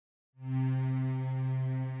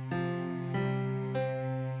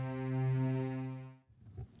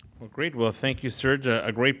Great. Well, thank you, Serge.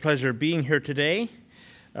 A great pleasure being here today.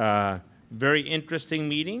 Very interesting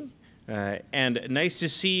meeting. And nice to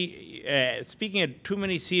see, speaking at too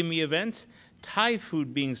many CME events, Thai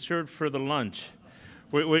food being served for the lunch,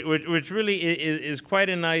 which really is quite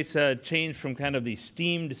a nice change from kind of the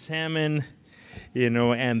steamed salmon, you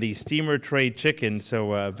know, and the steamer tray chicken.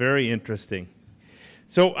 So very interesting.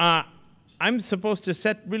 So I'm supposed to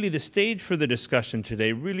set really the stage for the discussion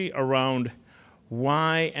today, really around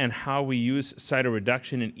why and how we use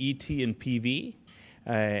cytoreduction in ET and PV.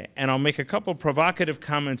 And I'll make a couple provocative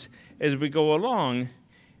comments as we go along,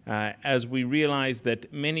 as we realize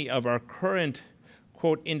that many of our current,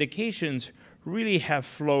 quote, indications really have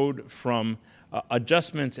flowed from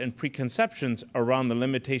adjustments and preconceptions around the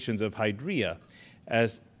limitations of hydrea,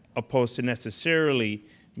 as opposed to necessarily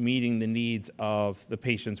meeting the needs of the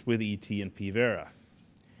patients with ET and Vera.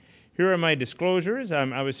 Here are my disclosures.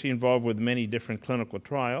 I'm obviously involved with many different clinical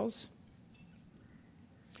trials.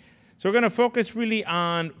 So we're going to focus really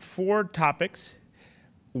on 4 topics.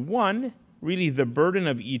 1, really the burden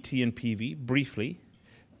of ET and PV, briefly.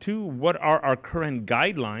 2, what are our current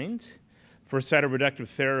guidelines for cytoreductive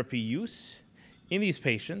therapy use in these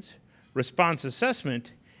patients, response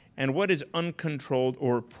assessment, and what is uncontrolled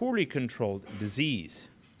or poorly controlled disease.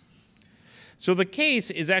 So the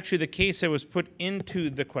case is actually the case that was put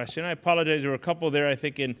into the question. I apologize, there were a couple there, I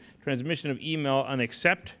think, in transmission of email on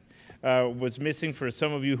accept was missing for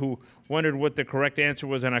some of you who wondered what the correct answer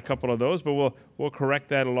was on a couple of those, but we'll correct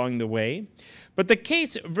that along the way. But the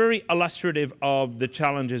case, very illustrative of the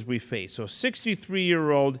challenges we face. So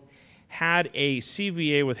 63-year-old had a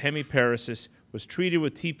CVA with hemiparesis, was treated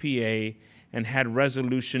with TPA, and had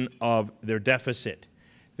resolution of their deficit.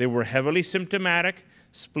 They were heavily symptomatic.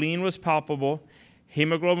 Spleen was palpable,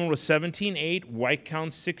 hemoglobin was 17.8, white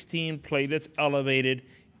count 16, platelets elevated,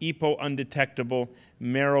 EPO undetectable,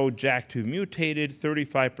 marrow JAK2 mutated,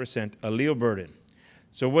 35% allele burden.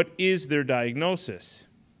 So what is their diagnosis?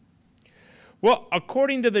 Well,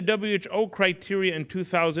 according to the WHO criteria in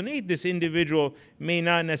 2008, this individual may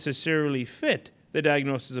not necessarily fit the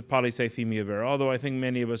diagnosis of polycythemia vera, although I think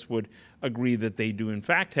many of us would agree that they do in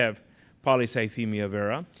fact have polycythemia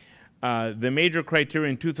vera. The major criteria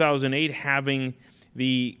in 2008 having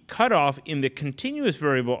the cutoff in the continuous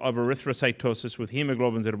variable of erythrocytosis with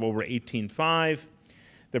hemoglobins that are over 18.5,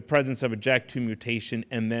 the presence of a JAK2 mutation,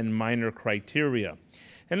 and then minor criteria.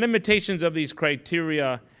 And limitations of these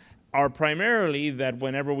criteria are primarily that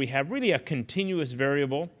whenever we have really a continuous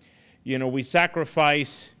variable, you know, we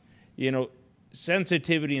sacrifice, you know,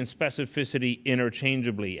 sensitivity and specificity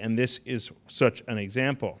interchangeably, and this is such an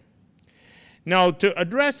example. Now, to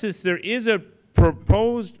address this, there is a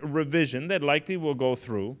proposed revision that likely will go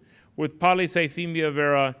through with polycythemia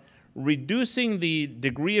vera reducing the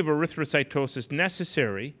degree of erythrocytosis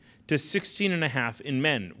necessary to 16.5 in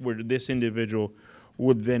men, where this individual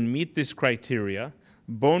would then meet this criteria,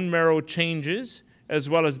 bone marrow changes, as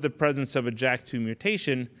well as the presence of a JAK2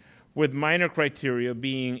 mutation, with minor criteria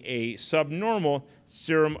being a subnormal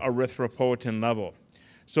serum erythropoietin level.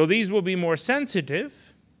 So these will be more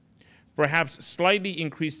sensitive, perhaps slightly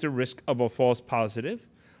increase the risk of a false positive,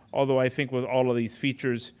 although I think with all of these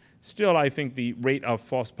features, still I think the rate of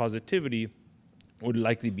false positivity would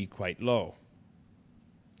likely be quite low.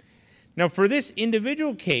 Now for this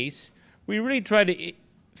individual case, we really try to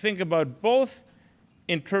think about both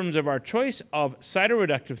in terms of our choice of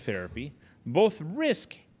cytoreductive therapy, both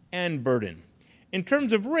risk and burden. In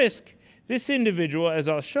terms of risk, this individual, as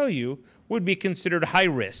I'll show you, would be considered high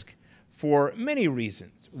risk for many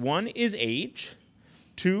reasons. 1 is age.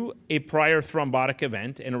 2, a prior thrombotic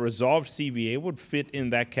event, and a resolved CVA would fit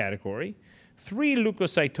in that category. 3,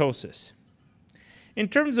 leukocytosis. In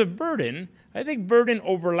terms of burden, I think burden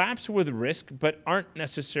overlaps with risk, but aren't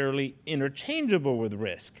necessarily interchangeable with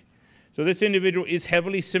risk. So this individual is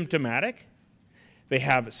heavily symptomatic. They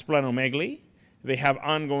have splenomegaly. They have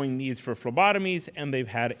ongoing needs for phlebotomies, and they've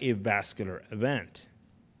had a vascular event.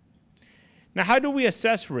 Now, how do we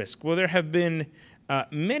assess risk? Well, there have been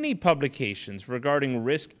many publications regarding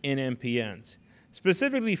risk in MPNs.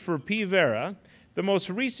 Specifically for Vera, the most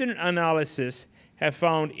recent analysis have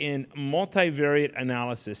found in multivariate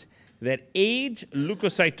analysis that age,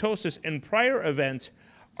 leukocytosis, and prior events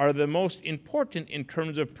are the most important in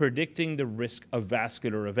terms of predicting the risk of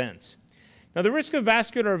vascular events. Now, the risk of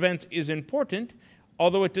vascular events is important,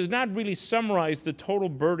 although it does not really summarize the total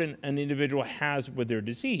burden an individual has with their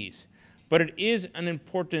disease. But it is an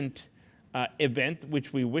important event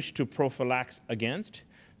which we wish to prophylax against.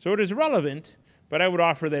 So it is relevant, but I would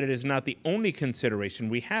offer that it is not the only consideration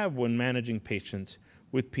we have when managing patients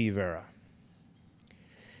with Vera.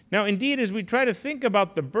 Now, indeed, as we try to think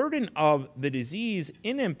about the burden of the disease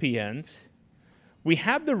in MPNs, we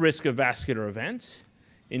have the risk of vascular events,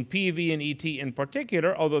 in PV and ET in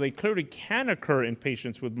particular, although they clearly can occur in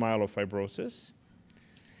patients with myelofibrosis.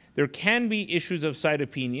 There can be issues of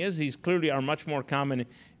cytopenias. These clearly are much more common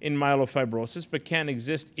in myelofibrosis, but can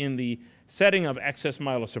exist in the setting of excess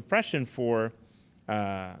myelosuppression for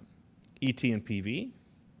ET and PV.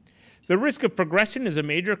 The risk of progression is a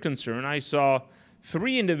major concern. I saw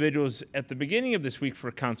 3 individuals at the beginning of this week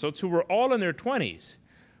for consults who were all in their 20s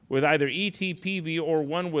with either ET, PV, or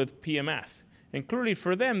one with PMF. And clearly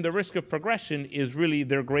for them, the risk of progression is really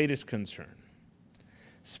their greatest concern.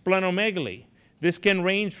 Splenomegaly. This can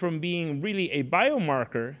range from being really a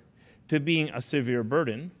biomarker to being a severe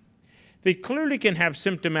burden. They clearly can have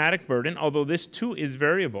symptomatic burden, although this too is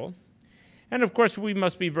variable. And of course, we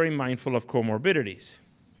must be very mindful of comorbidities.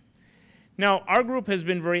 Now, our group has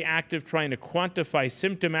been very active trying to quantify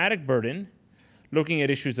symptomatic burden, looking at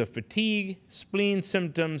issues of fatigue, spleen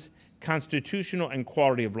symptoms, constitutional and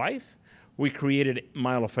quality of life. We created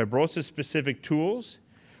myelofibrosis-specific tools.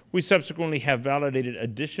 We subsequently have validated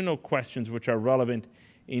additional questions which are relevant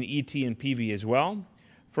in ET and PV as well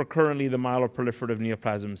for currently the myeloproliferative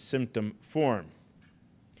neoplasm symptom form.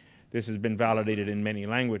 This has been validated in many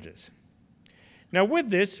languages. Now with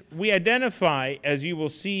this, we identify, as you will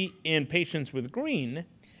see in patients with green,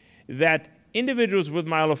 that individuals with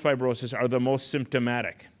myelofibrosis are the most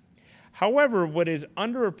symptomatic. However, what is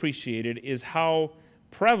underappreciated is how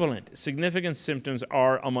prevalent significant symptoms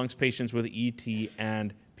are amongst patients with ET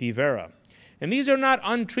and Vera. And these are not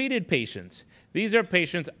untreated patients. These are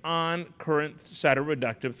patients on current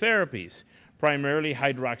cytoreductive therapies, primarily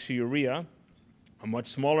hydroxyurea, a much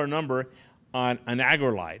smaller number on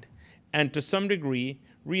anagrelide, and to some degree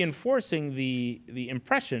reinforcing the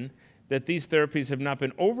impression that these therapies have not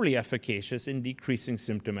been overly efficacious in decreasing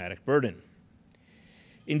symptomatic burden.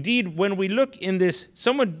 Indeed, when we look in this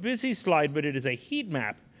somewhat busy slide, but it is a heat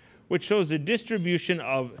map, which shows the distribution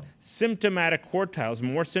of symptomatic quartiles,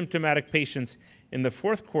 more symptomatic patients in the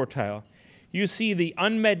 4th quartile, you see the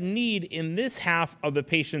unmet need in this half of the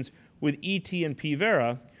patients with ET and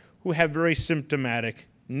Vera who have very symptomatic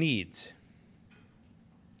needs.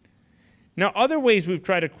 Now, other ways we've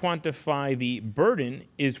tried to quantify the burden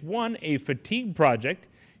is, one, a fatigue project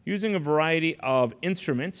using a variety of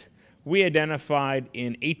instruments. We identified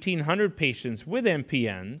in 1,800 patients with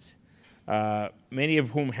MPNs, many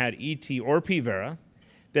of whom had ET or Vera,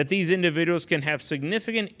 that these individuals can have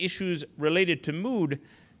significant issues related to mood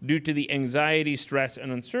due to the anxiety, stress,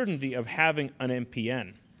 and uncertainty of having an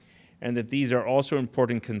MPN, and that these are also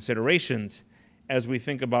important considerations as we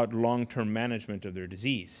think about long-term management of their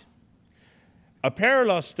disease. A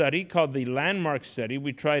parallel study called the Landmark Study,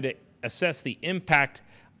 we try to assess the impact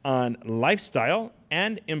on lifestyle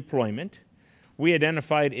and employment. We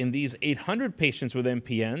identified in these 800 patients with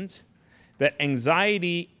MPNs that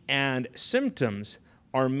anxiety and symptoms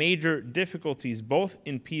are major difficulties both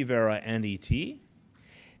in Vera and ET,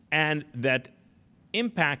 and that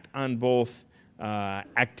impact on both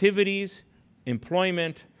activities,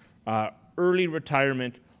 employment, early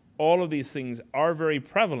retirement, all of these things are very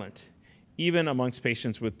prevalent even amongst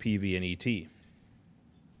patients with PV and ET.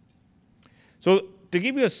 So to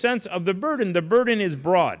give you a sense of the burden is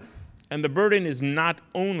broad, and the burden is not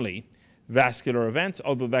only vascular events,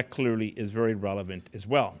 although that clearly is very relevant as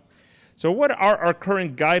well. So what are our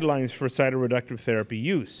current guidelines for cytoreductive therapy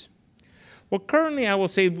use? Well, currently I will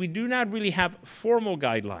say we do not really have formal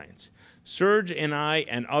guidelines. Serge and I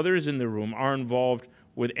and others in the room are involved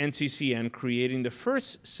with NCCN creating the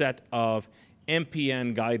first set of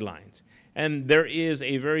MPN guidelines. And there is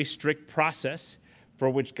a very strict process for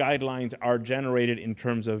which guidelines are generated in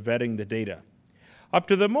terms of vetting the data. Up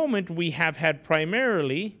to the moment, we have had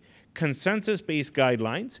primarily consensus-based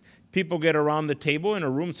guidelines. People get around the table in a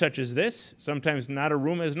room such as this, sometimes not a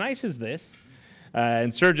room as nice as this.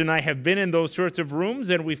 And Serge and I have been in those sorts of rooms,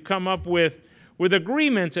 and we've come up with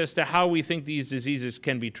agreements as to how we think these diseases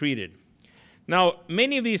can be treated. Now,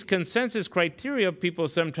 many of these consensus criteria, people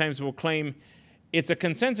sometimes will claim it's a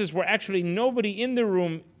consensus where actually nobody in the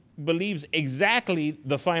room believes exactly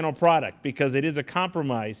the final product because it is a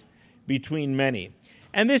compromise between many.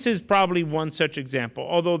 And this is probably one such example,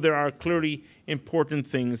 although there are clearly important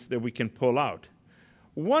things that we can pull out.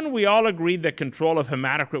 One, we all agreed that control of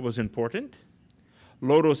hematocrit was important.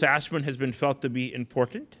 Low-dose aspirin has been felt to be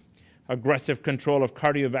important. Aggressive control of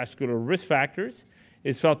cardiovascular risk factors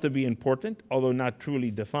is felt to be important, although not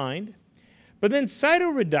truly defined. But then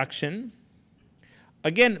cytoreduction,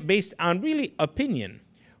 again, based on really opinion,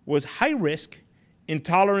 was high risk,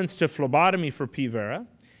 intolerance to phlebotomy for Vera,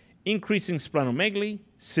 increasing splenomegaly,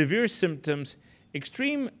 severe symptoms,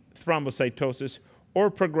 extreme thrombocytosis, or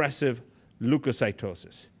progressive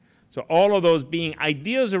leukocytosis. So all of those being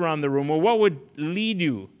ideas around the room, well, what would lead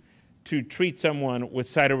you to treat someone with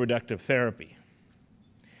cytoreductive therapy?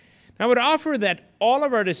 Now, I would offer that all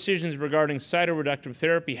of our decisions regarding cytoreductive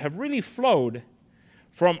therapy have really flowed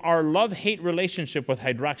from our love-hate relationship with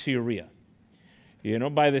hydroxyurea. You know,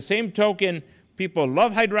 by the same token, people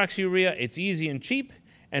love hydroxyurea, it's easy and cheap,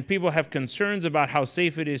 and people have concerns about how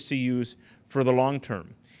safe it is to use for the long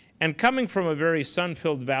term. And coming from a very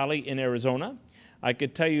sun-filled valley in Arizona, I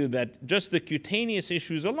could tell you that just the cutaneous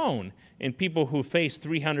issues alone in people who face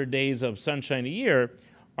 300 days of sunshine a year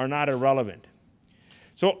are not irrelevant.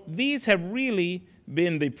 So these have really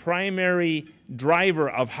been the primary driver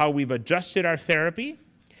of how we've adjusted our therapy,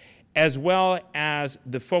 as well as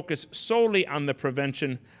the focus solely on the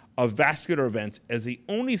prevention of vascular events as the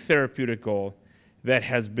only therapeutic goal that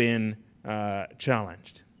has been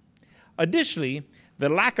challenged. Additionally, the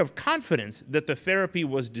lack of confidence that the therapy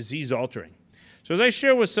was disease-altering. So as I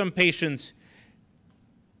share with some patients,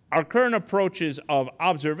 our current approaches of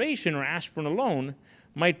observation or aspirin alone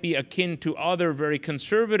might be akin to other very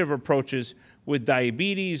conservative approaches with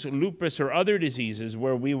diabetes, lupus, or other diseases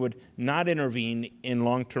where we would not intervene in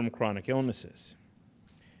long-term chronic illnesses.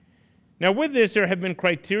 Now with this, there have been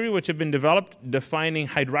criteria which have been developed defining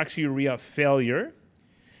hydroxyurea failure,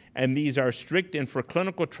 and these are strict and for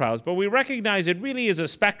clinical trials, but we recognize it really is a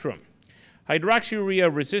spectrum.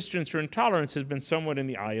 Hydroxyurea resistance or intolerance has been somewhat in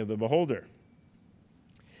the eye of the beholder.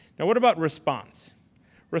 Now what about response?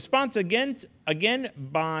 Response, again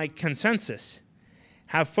by consensus,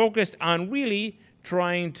 have focused on really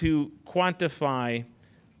trying to quantify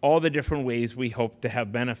all the different ways we hope to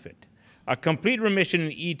have benefit. A complete remission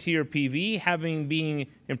in ET or PV having been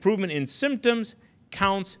improvement in symptoms,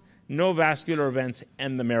 counts, no vascular events,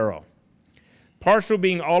 and the marrow. Partial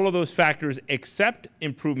being all of those factors except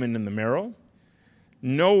improvement in the marrow,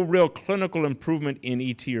 no real clinical improvement in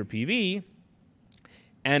ET or PV,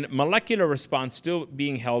 and molecular response still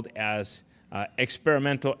being held as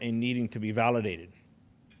experimental and needing to be validated.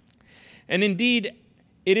 And indeed,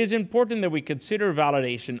 it is important that we consider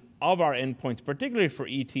validation of our endpoints, particularly for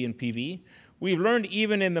ET and PV. We've learned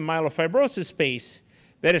even in the myelofibrosis space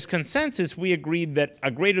that as consensus, we agreed that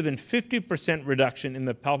a greater than 50% reduction in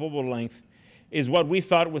the palpable length is what we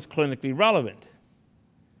thought was clinically relevant.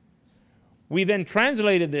 We then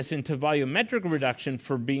translated this into volumetric reduction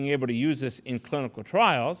for being able to use this in clinical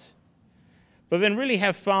trials, but then really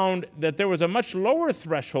have found that there was a much lower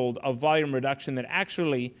threshold of volume reduction that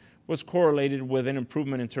actually was correlated with an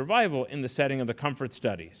improvement in survival in the setting of the COMFORT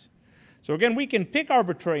studies. So again, we can pick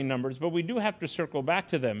arbitrary numbers, but we do have to circle back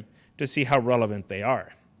to them to see how relevant they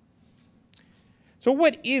are. So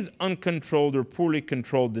what is uncontrolled or poorly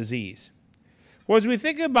controlled disease? Well, as we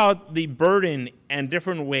think about the burden and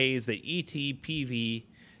different ways that ET, PV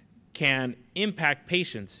can impact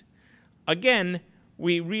patients, again,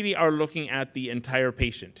 we really are looking at the entire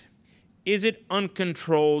patient. Is it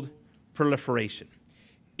uncontrolled proliferation?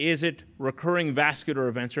 Is it recurring vascular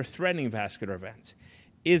events or threatening vascular events?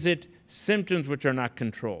 Is it symptoms which are not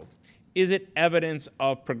controlled? Is it evidence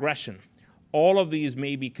of progression? All of these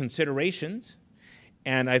may be considerations,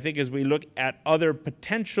 and I think as we look at other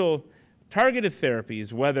potential targeted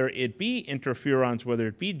therapies, whether it be interferons, whether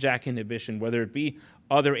it be JAK inhibition, whether it be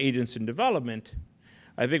other agents in development,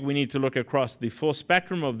 I think we need to look across the full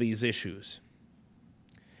spectrum of these issues.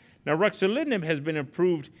 Now, Ruxolitinib has been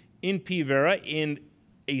approved in Vera in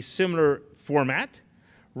a similar format,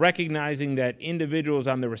 recognizing that individuals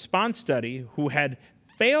on the response study who had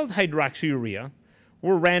failed hydroxyurea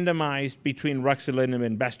were randomized between Ruxolitinib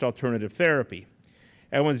and best alternative therapy.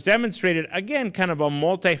 And was demonstrated, again, kind of a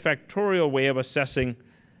multifactorial way of assessing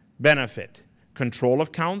benefit. Control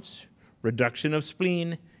of counts, reduction of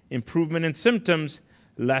spleen, improvement in symptoms,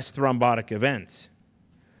 less thrombotic events.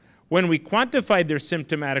 When we quantified their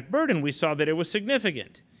symptomatic burden, we saw that it was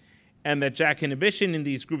significant, and that JAK inhibition in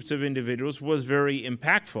these groups of individuals was very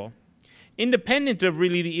impactful, independent of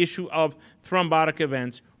really the issue of thrombotic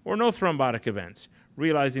events or no thrombotic events,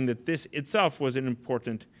 realizing that this itself was an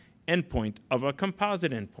important endpoint of a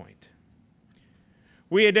composite endpoint.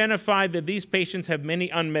 We identified that these patients have many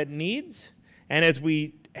unmet needs, and as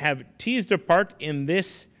we have teased apart in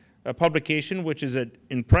this publication, which is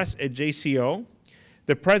in press at JCO,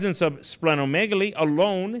 the presence of splenomegaly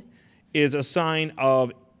alone is a sign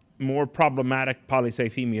of more problematic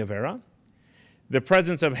polycythemia vera. The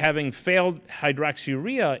presence of having failed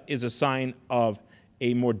hydroxyurea is a sign of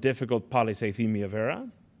a more difficult polycythemia vera.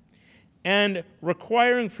 and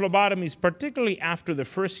requiring phlebotomies, particularly after the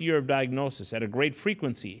first year of diagnosis at a great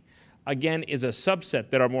frequency, again, is a subset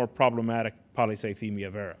that are more problematic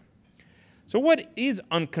polycythemia vera. So what is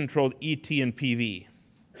uncontrolled ET and PV?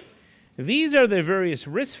 These are the various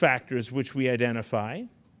risk factors which we identify.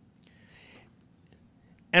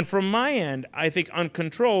 And from my end, I think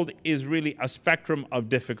uncontrolled is really a spectrum of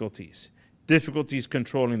difficulties. Difficulties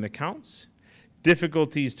controlling the counts,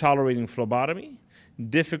 difficulties tolerating phlebotomy,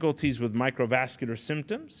 difficulties with microvascular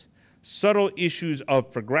symptoms, subtle issues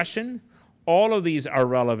of progression. All of these are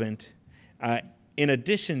relevant in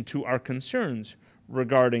addition to our concerns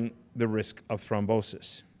regarding the risk of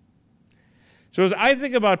thrombosis. So as I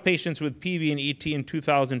think about patients with PV and ET in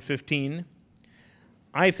 2015,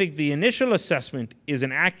 I think the initial assessment is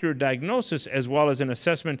an accurate diagnosis as well as an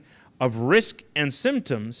assessment of risk and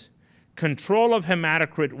symptoms, control of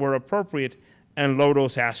hematocrit where appropriate, and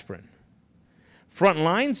low-dose aspirin.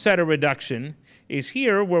 Frontline cytoreduction is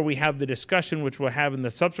here where we have the discussion which we'll have in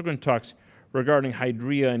the subsequent talks regarding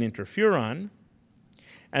hydrea and interferon,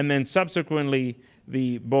 and then subsequently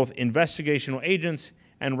the both investigational agents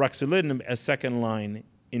and ruxolitinib as second line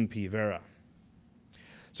in P. vera.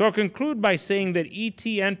 So I'll conclude by saying that ET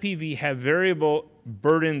and PV have variable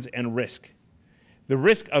burdens and risk. The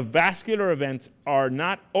risk of vascular events are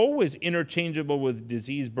not always interchangeable with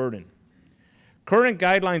disease burden. Current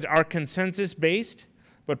guidelines are consensus-based,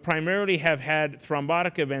 but primarily have had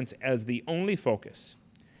thrombotic events as the only focus.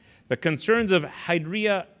 The concerns of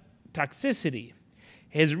hydrea toxicity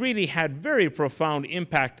has really had very profound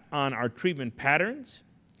impact on our treatment patterns,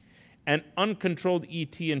 and uncontrolled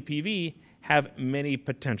ET and PV have many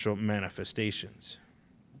potential manifestations.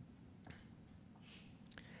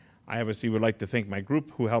 I obviously would like to thank my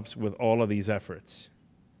group who helps with all of these efforts.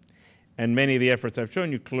 And many of the efforts I've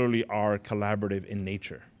shown you clearly are collaborative in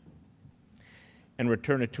nature. And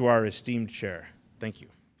return it to our esteemed chair. Thank you.